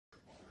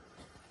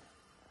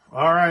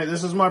All right,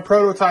 this is my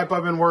prototype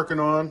I've been working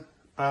on.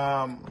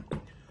 A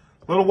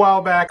little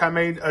while back, I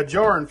made a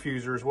jar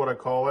infuser is what I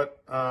call it.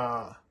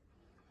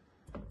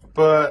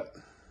 But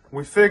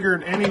we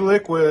figured any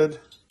liquid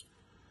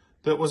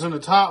that was in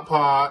the top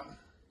pot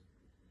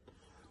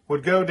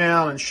would go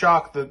down and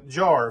shock the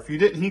jar. If you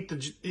didn't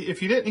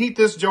heat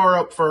this jar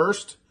up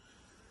first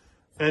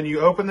and you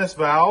open this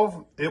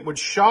valve, it would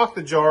shock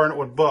the jar and it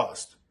would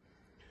bust.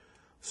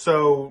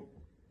 So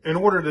in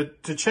order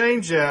to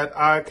change that,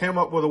 I came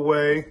up with a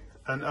way,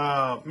 and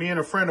me and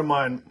a friend of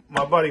mine,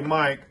 my buddy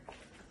Mike,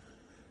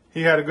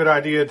 he had a good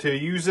idea to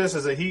use this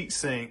as a heat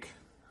sink.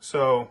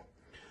 So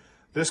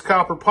this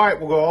copper pipe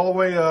will go all the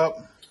way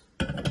up,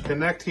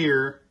 connect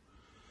here,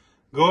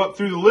 go up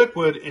through the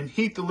liquid and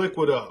heat the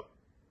liquid up.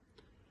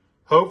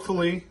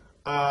 Hopefully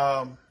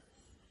that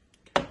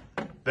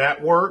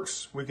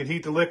works. We can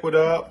heat the liquid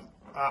up.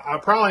 I'm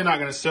probably not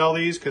going to sell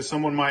these because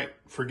someone might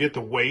forget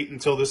to wait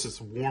until this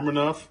is warm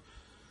enough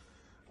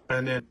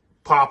and then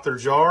pop their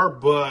jar,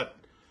 but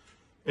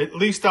at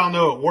least I'll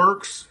know it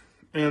works,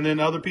 and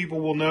then other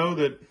people will know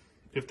that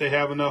if they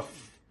have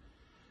enough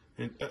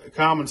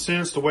common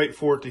sense to wait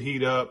for it to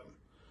heat up,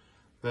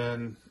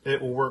 then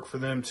it will work for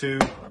them too.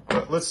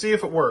 But let's see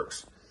if it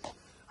works.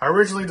 I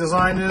originally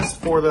designed this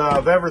for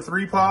the Vever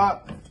 3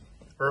 pot,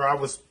 or I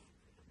was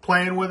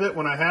playing with it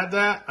when I had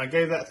that. I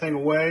gave that thing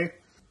away,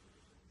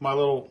 my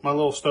little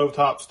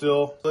stovetop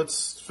still.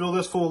 Let's fill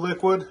this full of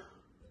liquid.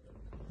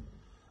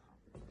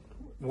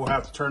 We'll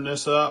have to turn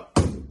this up,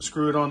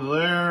 screw it onto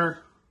there,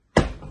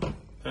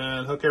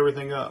 and hook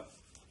everything up.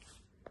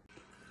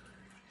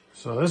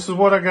 So this is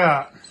what I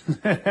got.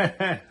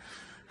 Kind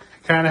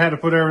of had to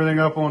put everything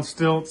up on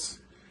stilts.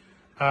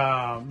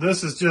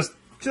 This is just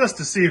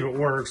to see if it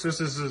works. This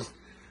is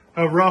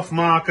a rough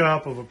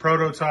mock-up of a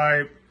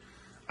prototype.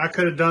 I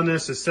could have done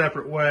this a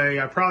separate way.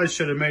 I probably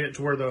should have made it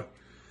to where the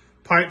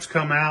pipes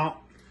come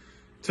out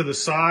to the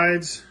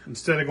sides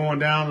instead of going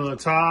down to the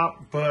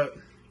top, but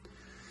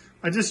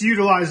I just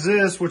utilized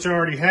this, which I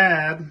already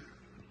had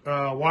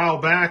a while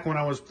back when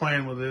I was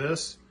playing with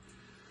this.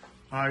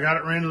 I got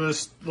it ran to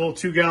this little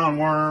 2-gallon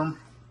worm.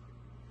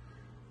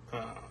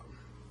 Got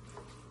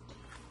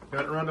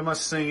it run to my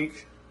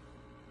sink.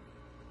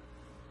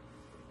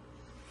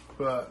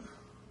 But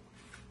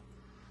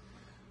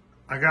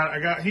I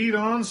got heat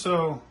on,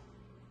 so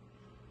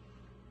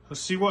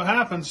let's see what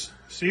happens.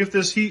 See if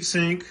this heat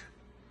sink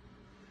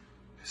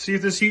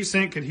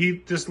can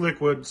heat this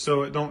liquid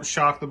so it don't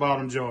shock the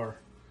bottom jar.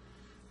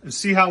 And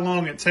see how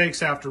long it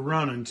takes after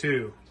running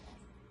too.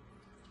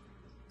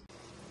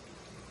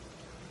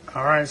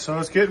 All right, so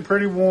it's getting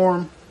pretty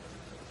warm.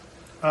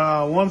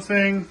 One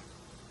thing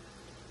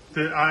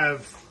that I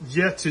have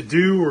yet to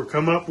do or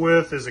come up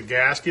with is a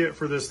gasket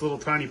for this little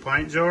tiny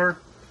pint jar.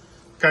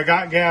 I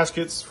got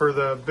gaskets for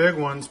the big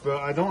ones,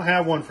 but I don't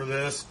have one for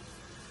this.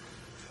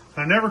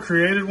 I never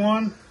created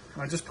one.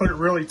 I just put it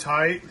really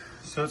tight,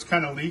 so it's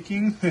kind of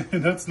leaking.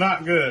 That's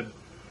not good.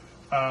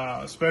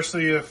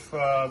 Especially if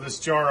this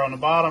jar on the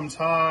bottom's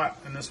hot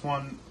and this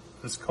one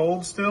is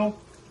cold still.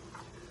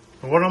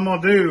 But what I'm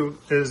gonna do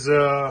is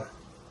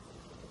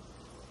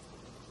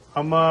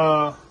I'm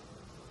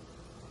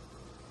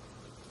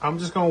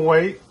just gonna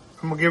wait.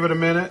 I'm gonna give it a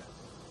minute.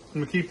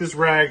 I'm gonna keep this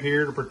rag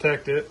here to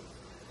protect it.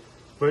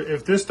 But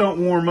if this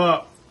don't warm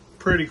up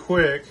pretty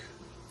quick,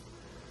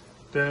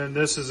 then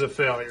this is a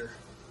failure.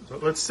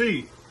 But let's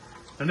see.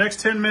 The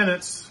next 10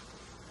 minutes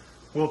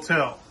will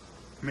tell.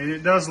 I mean,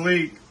 it does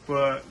leak,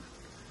 but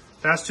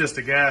that's just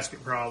a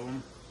gasket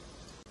problem.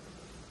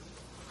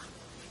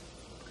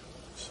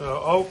 So,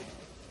 oh,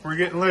 we're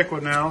getting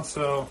liquid now,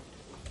 so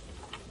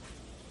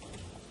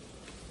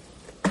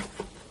put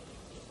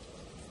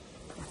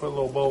a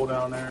little bowl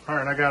down there. All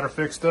right, I got her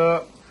fixed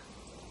up.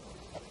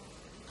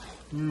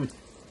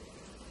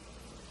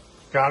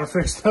 Got her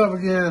fixed up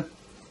again.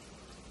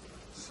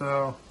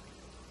 So,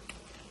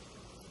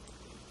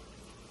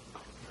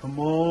 come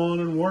on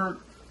and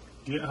work.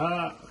 Get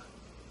hot.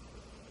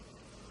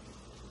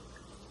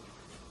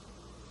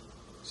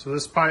 So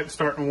this pipe's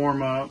starting to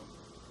warm up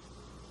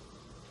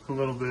a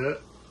little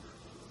bit.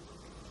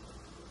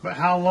 But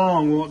how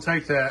long will it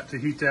take that to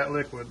heat that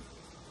liquid?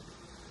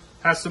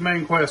 That's the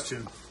main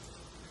question.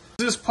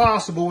 Is this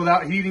possible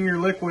without heating your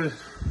liquid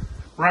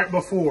right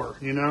before,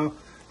 you know?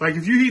 Like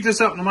if you heat this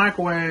up in the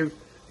microwave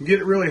and get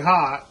it really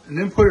hot and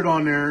then put it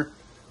on there,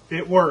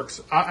 it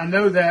works. I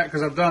know that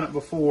because I've done it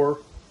before.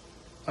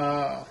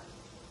 But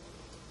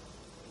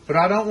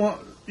I don't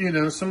want, you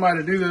know, somebody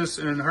to do this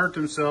and hurt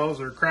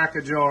themselves or crack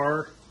a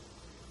jar.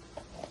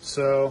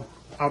 So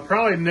I'm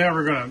probably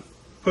never going to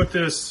put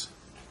this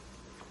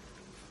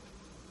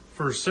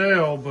for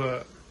sale,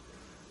 but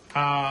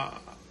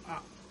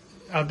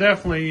I'll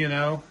definitely, you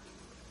know,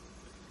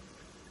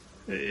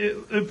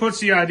 it puts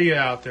the idea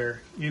out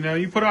there. You know,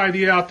 you put an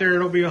idea out there,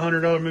 it'll be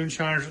 100 other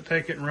moonshiners that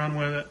take it and run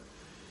with it.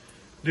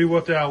 Do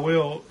what thou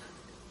wilt.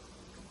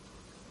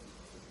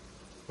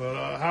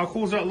 But how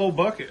cool is that little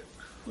bucket?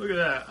 Look at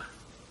that.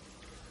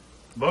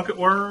 Bucket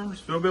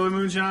worms,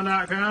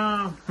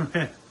 PhilBillyMoonshine.com.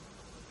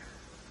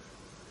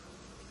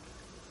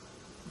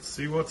 Let's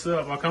see what's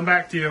up. I'll come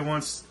back to you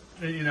once,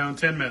 you know, in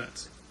 10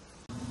 minutes.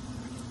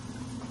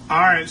 All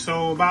right,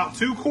 so about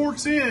 2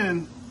 quarts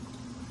in,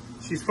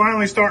 she's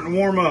finally starting to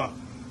warm up.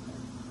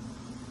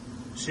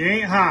 She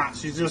ain't hot,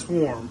 she's just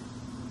warm.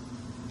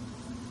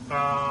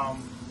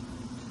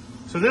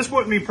 So this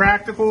wouldn't be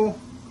practical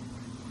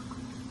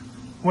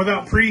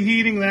without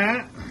preheating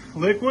that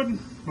liquid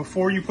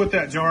before you put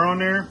that jar on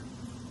there.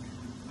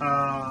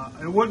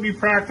 It wouldn't be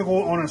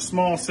practical on a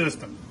small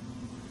system,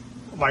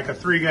 like a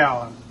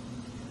 3-gallon,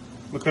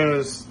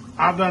 because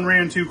I've done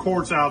ran 2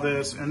 quarts out of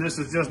this and this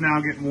is just now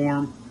getting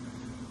warm.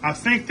 I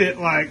think that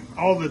like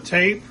all the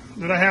tape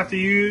that I have to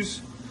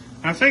use,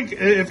 I think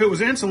if it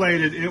was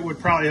insulated, it would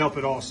probably help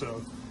it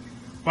also.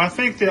 But I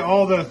think that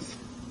all this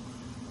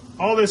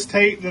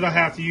tape that I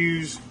have to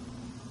use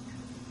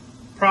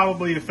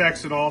probably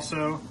affects it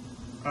also.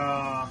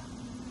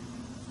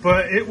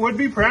 But it would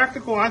be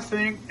practical, I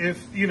think,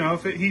 if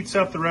it heats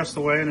up the rest of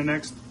the way in the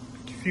next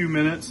few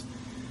minutes.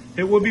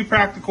 It would be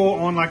practical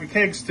on like a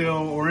keg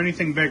still or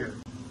anything bigger.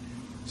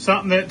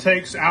 Something that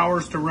takes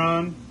hours to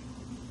run,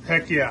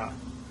 heck yeah.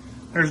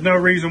 There's no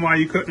reason why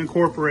you couldn't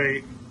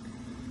incorporate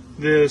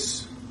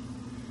this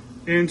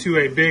into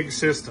a big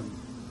system.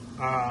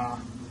 If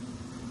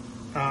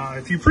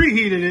you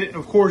preheated it,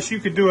 of course, you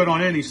could do it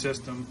on any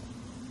system.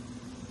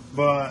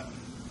 But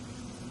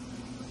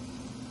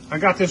I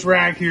got this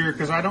rag here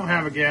because I don't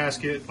have a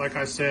gasket. Like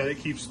I said, it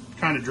keeps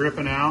kind of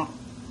dripping out.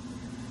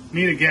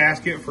 Need a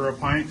gasket for a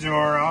pint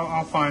jar.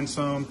 I'll find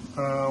some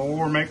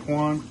or make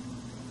one.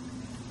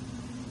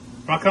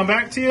 I'll come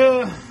back to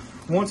you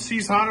once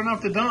she's hot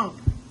enough to dump.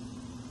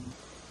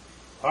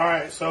 All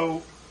right,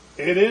 so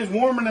it is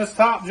warm in this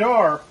top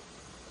jar,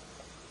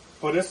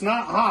 but it's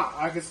not hot.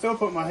 I can still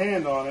put my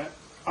hand on it.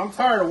 I'm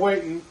tired of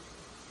waiting.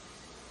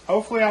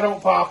 Hopefully I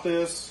don't pop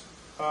this.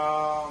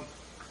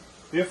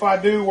 If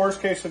I do,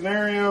 worst case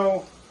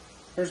scenario,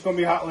 there's going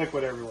to be hot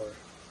liquid everywhere.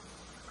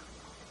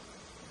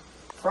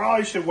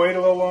 Probably should wait a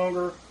little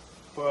longer,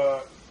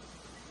 but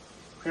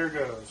here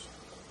goes.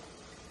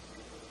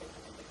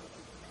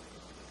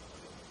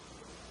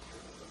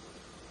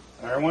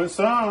 There went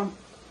some.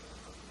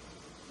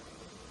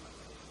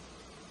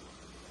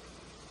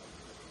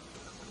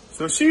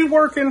 So she's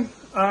working,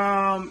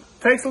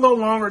 takes a little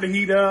longer to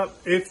heat up.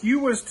 If you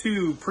was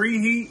to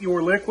preheat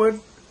your liquid,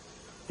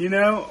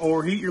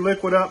 or heat your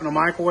liquid up in a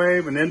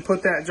microwave and then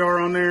put that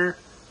jar on there,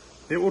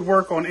 it would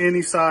work on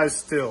any size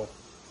still.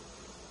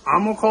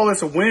 I'm gonna call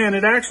this a win.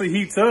 It actually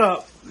heats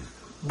up,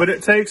 but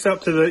it takes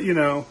up to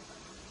the,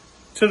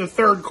 to the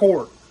 3rd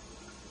quart.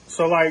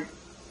 So like,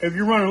 if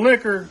you're running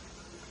liquor,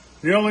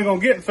 you're only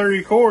gonna get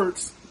 30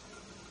 quarts,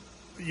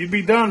 you'd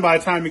be done by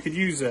the time you could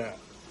use that,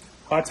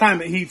 by the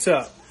time it heats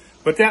up.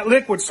 But that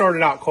liquid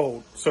started out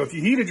cold. So if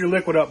you heated your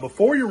liquid up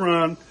before you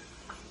run,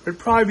 it'd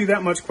probably be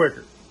that much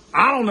quicker.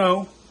 I don't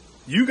know.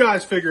 You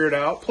guys figure it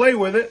out. Play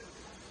with it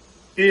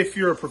if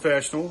you're a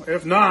professional.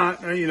 If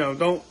not,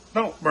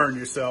 don't burn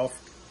yourself.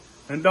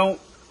 And don't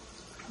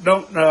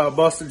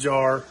bust a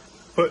jar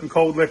putting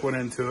cold liquid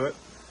into it.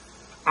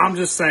 I'm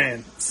just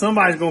saying,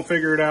 somebody's going to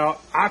figure it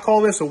out. I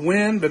call this a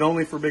win, but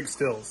only for big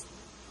stills.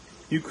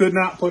 You could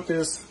not put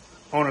this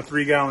on a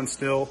 3-gallon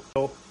still.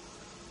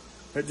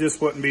 It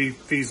just wouldn't be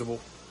feasible.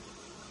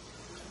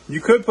 You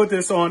could put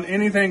this on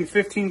anything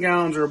 15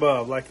 gallons or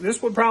above. Like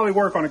this would probably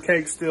work on a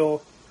keg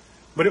still,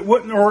 but it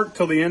wouldn't work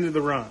till the end of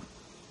the run.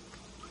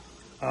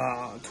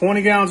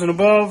 20 gallons and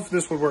above,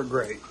 this would work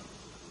great.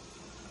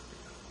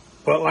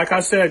 But like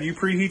I said, you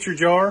preheat your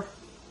jar,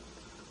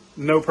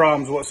 no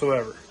problems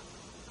whatsoever.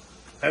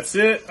 That's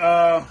it.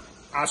 I'll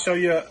show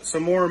you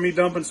some more of me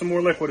dumping some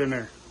more liquid in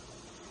there.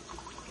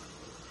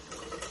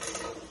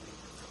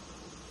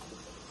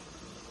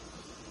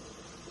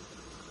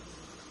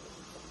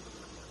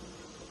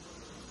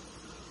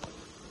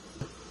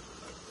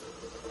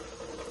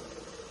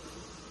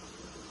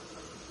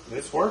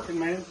 It's working,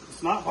 man.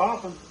 It's not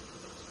popping.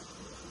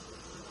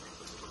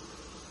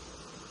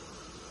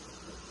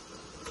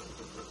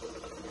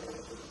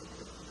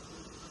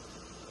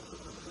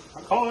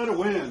 I call it a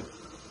win.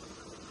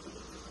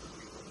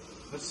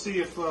 Let's see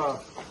if,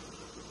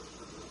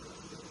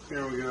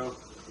 here we go.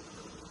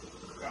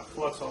 Got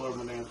flux all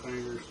over my damn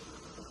fingers.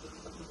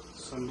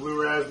 Some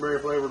blue raspberry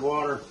flavored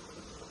water.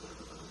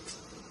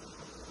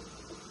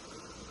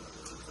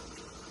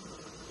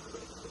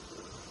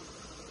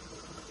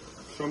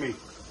 Show me.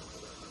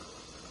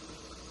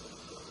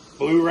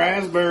 Blue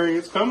raspberry,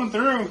 it's coming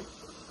through.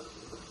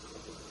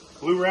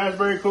 Blue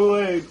raspberry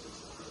Kool-Aid.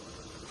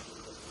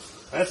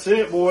 That's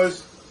it,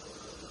 boys.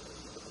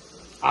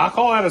 I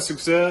call that a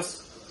success.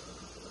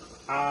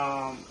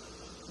 I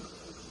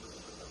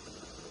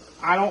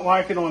don't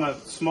like it on a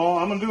small,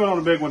 I'm gonna do it on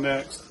a big one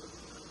next.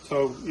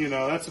 So,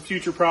 that's a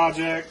future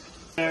project.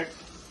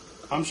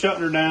 I'm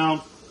shutting her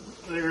down.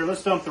 There,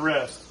 let's dump the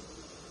rest.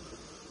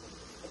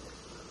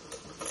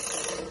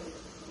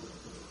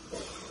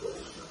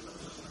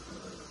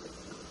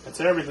 That's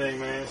everything,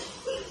 man.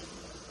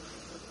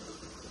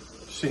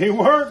 She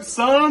worked,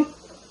 son.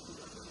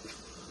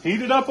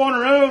 Heated up on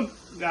her own.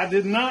 I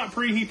did not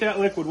preheat that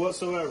liquid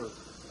whatsoever.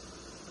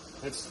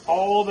 It's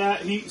all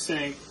that heat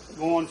sink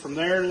going from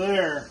there to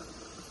there.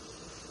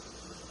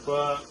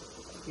 But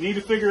need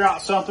to figure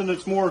out something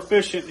that's more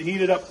efficient to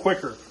heat it up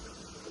quicker.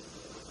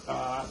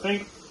 I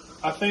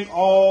think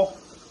all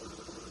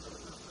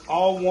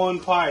one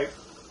pipe.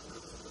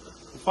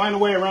 Find a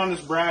way around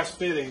this brass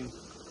fitting.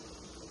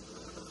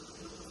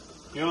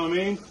 You know what I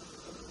mean?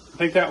 I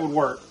think that would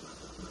work.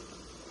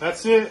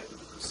 That's it.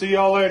 See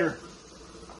y'all later.